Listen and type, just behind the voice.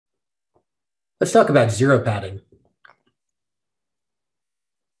Let's talk about zero padding.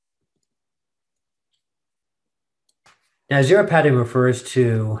 Now, zero padding refers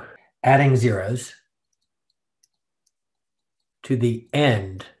to adding zeros to the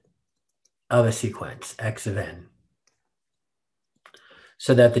end of a sequence, x of n,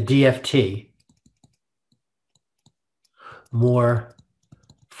 so that the DFT more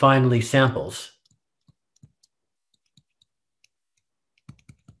finely samples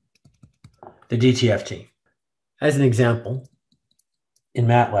the DTFT. As an example, in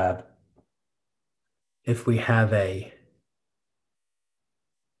MATLAB, if we have a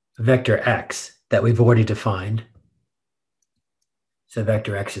vector x that we've already defined, so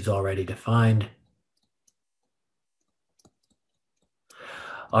vector x is already defined,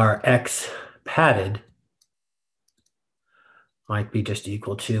 our x padded might be just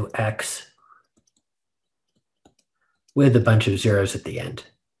equal to x with a bunch of zeros at the end.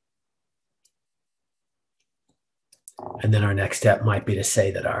 And then our next step might be to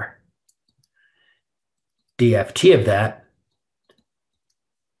say that our DFT of that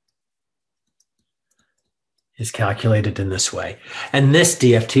is calculated in this way. And this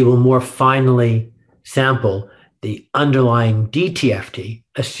DFT will more finely sample the underlying DTFT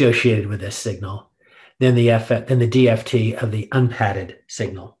associated with this signal than the DFT of the unpadded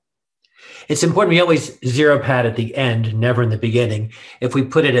signal. It's important we always zero pad at the end, never in the beginning. If we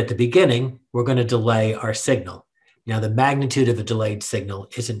put it at the beginning, we're going to delay our signal. Now, the magnitude of a delayed signal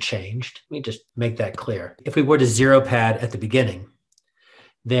isn't changed. Let me just make that clear. If we were to zero pad at the beginning,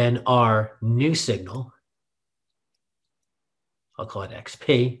 then our new signal, I'll call it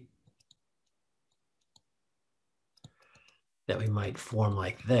XP, that we might form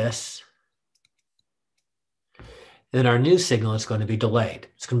like this, then our new signal is going to be delayed.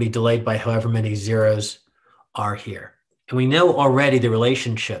 It's going to be delayed by however many zeros are here. And we know already the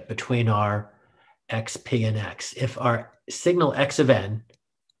relationship between our XP and X. If our signal X of n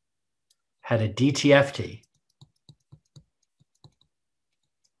had a DTFT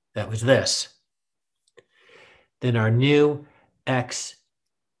that was this, then our new XP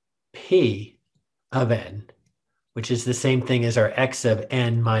of n, which is the same thing as our X of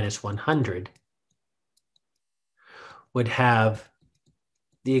n minus 100, would have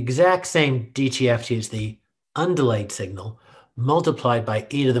the exact same DTFT as the undelayed signal multiplied by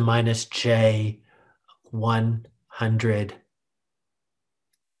e to the minus j 100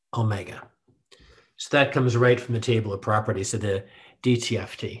 omega. So that comes right from the table of properties of the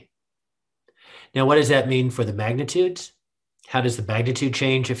DTFT. Now, what does that mean for the magnitudes? How does the magnitude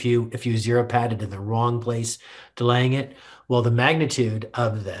change if you zero pad it in the wrong place, delaying it? Well, the magnitude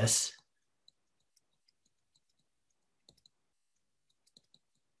of this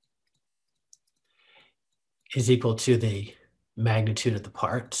is equal to the magnitude of the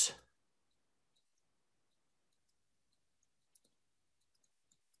parts.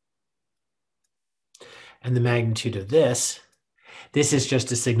 And the magnitude of this is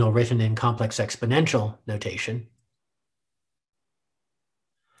just a signal written in complex exponential notation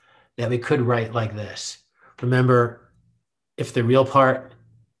that we could write like this. Remember, if the real part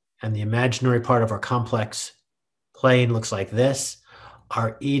and the imaginary part of our complex plane looks like this,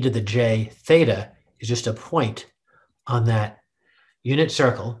 our e to the j theta is just a point on that unit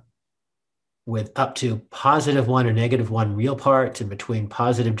circle with up to positive 1 or negative 1 real parts and between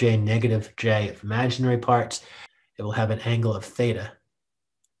positive j and negative j of imaginary parts. It will have an angle of theta.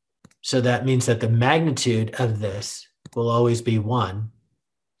 So that means that the magnitude of this will always be 1.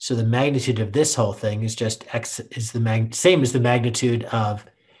 So the magnitude of this whole thing is just x is the same as the magnitude of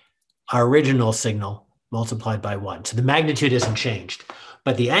our original signal multiplied by 1. So the magnitude isn't changed,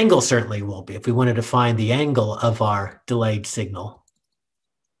 but the angle certainly will be. If we wanted to find the angle of our delayed signal,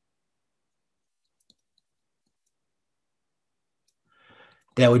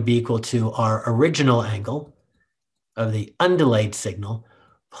 that would be equal to our original angle of the undelayed signal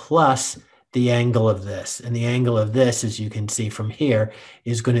plus the angle of this. And the angle of this, as you can see from here,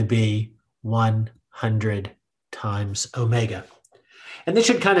 is going to be 100 times omega. And this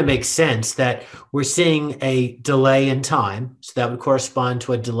should kind of make sense that we're seeing a delay in time. So that would correspond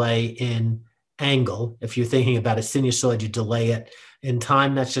to a delay in angle. If you're thinking about a sinusoid, you delay it in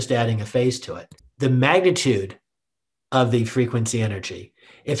time, that's just adding a phase to it. The magnitude of the frequency energy,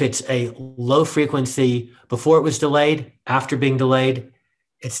 if it's a low frequency before it was delayed, after being delayed,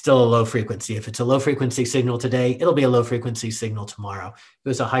 it's still a low frequency. If it's a low frequency signal today, it'll be a low frequency signal tomorrow. If it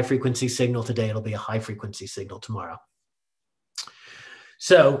was a high frequency signal today, it'll be a high frequency signal tomorrow.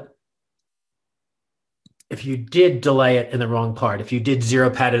 So if you did delay it in the wrong part, if you did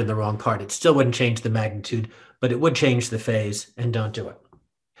zero pad it in the wrong part, it still wouldn't change the magnitude, but it would change the phase, and don't do it.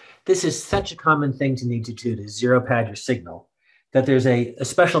 this is such a common thing to need to do to zero pad your signal that there's a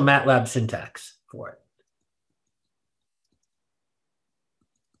special MATLAB syntax for it.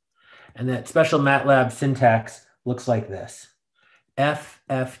 And that special MATLAB syntax looks like this.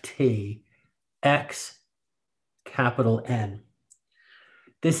 FFT X capital N.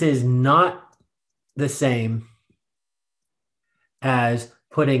 This is not the same as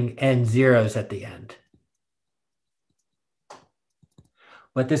putting N zeros at the end.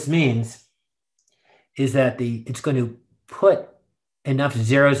 What this means is that it's going to put enough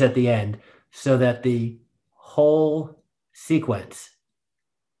zeros at the end so that the whole sequence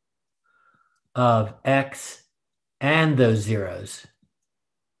of X and those zeros,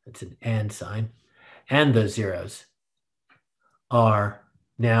 that's an and sign, and those zeros are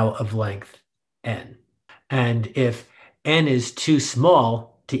now of length N. And if N is too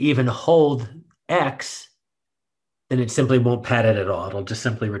small to even hold X, then it simply won't pad it at all. It'll just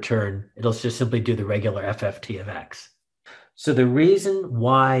simply do the regular FFT of X. So the reason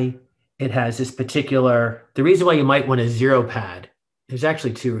why it has the reason why you might want a zero pad, there's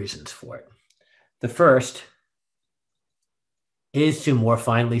actually two reasons for it. The first is to more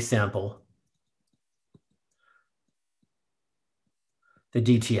finely sample the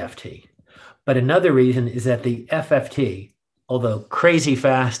DTFT. But another reason is that the FFT, although crazy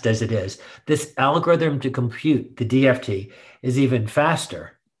fast as it is, this algorithm to compute the DFT is even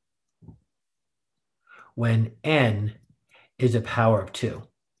faster when N is a power of 2.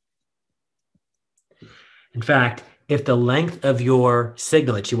 In fact, if the length of your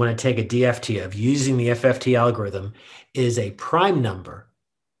signal that you want to take a DFT of using the FFT algorithm is a prime number,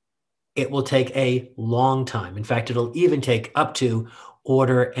 it will take a long time. In fact, it'll even take up to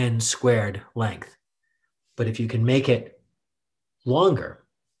order N squared length. But if you can make it longer,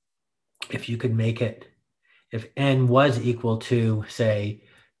 if N was equal to, say,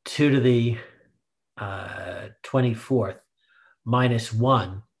 2 to the 24th minus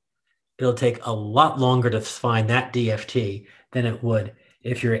 1, it'll take a lot longer to find that DFT than it would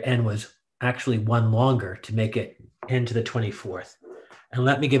if your N was actually 1 longer to make it N to the 24th. And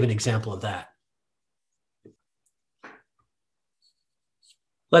let me give an example of that.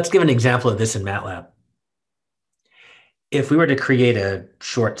 Let's give an example of this in MATLAB. If we were to create a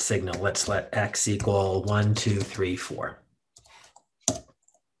short signal, let's let X equal 1, 2, 3, 4.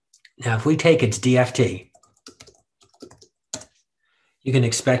 Now, if we take its DFT, you can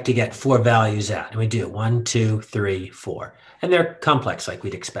expect to get 4 values out. And we do 1, 2, 3, 4. And they're complex like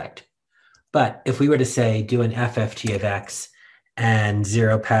we'd expect. But if we were to say do an FFT of X and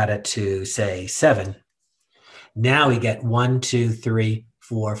zero pad it to, say, 7, now we get 1, 2, 3,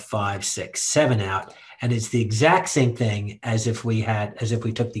 4, 5, 6, 7 out. And it's the exact same thing as if we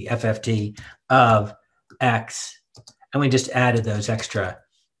took the FFT of X and we just added those extra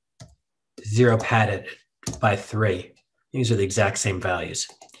zero padded by 3. These are the exact same values.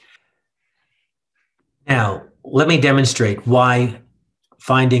 Now, let me demonstrate why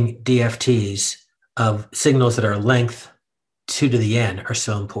finding DFTs of signals that are length 2 to the n are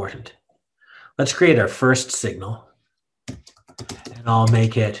so important. Let's create our first signal, and I'll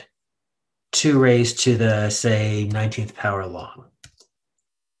make it 2 raised to the, say, 19th power long.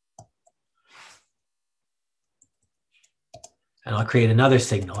 And I'll create another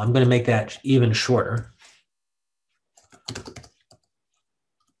signal. I'm going to make that even shorter. In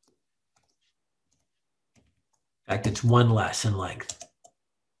fact, it's 1 less in length.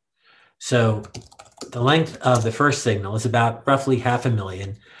 So the length of the first signal is about roughly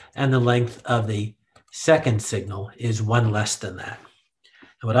 500,000, and the length of the second signal is 1 less than that.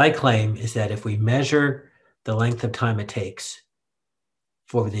 And what I claim is that if we measure the length of time it takes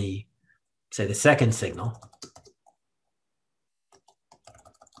for the, say, the second signal,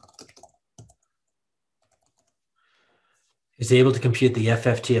 is able to compute the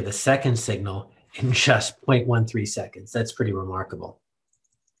FFT of the second signal in just 0.13 seconds. That's pretty remarkable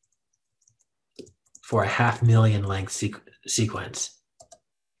for a 500,000 length sequence.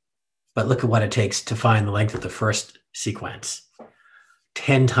 But look at what it takes to find the length of the first sequence.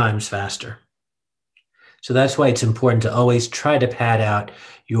 10 times faster. So that's why it's important to always try to pad out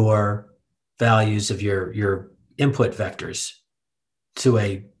your values of your input vectors to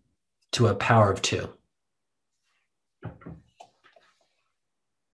a power of 2.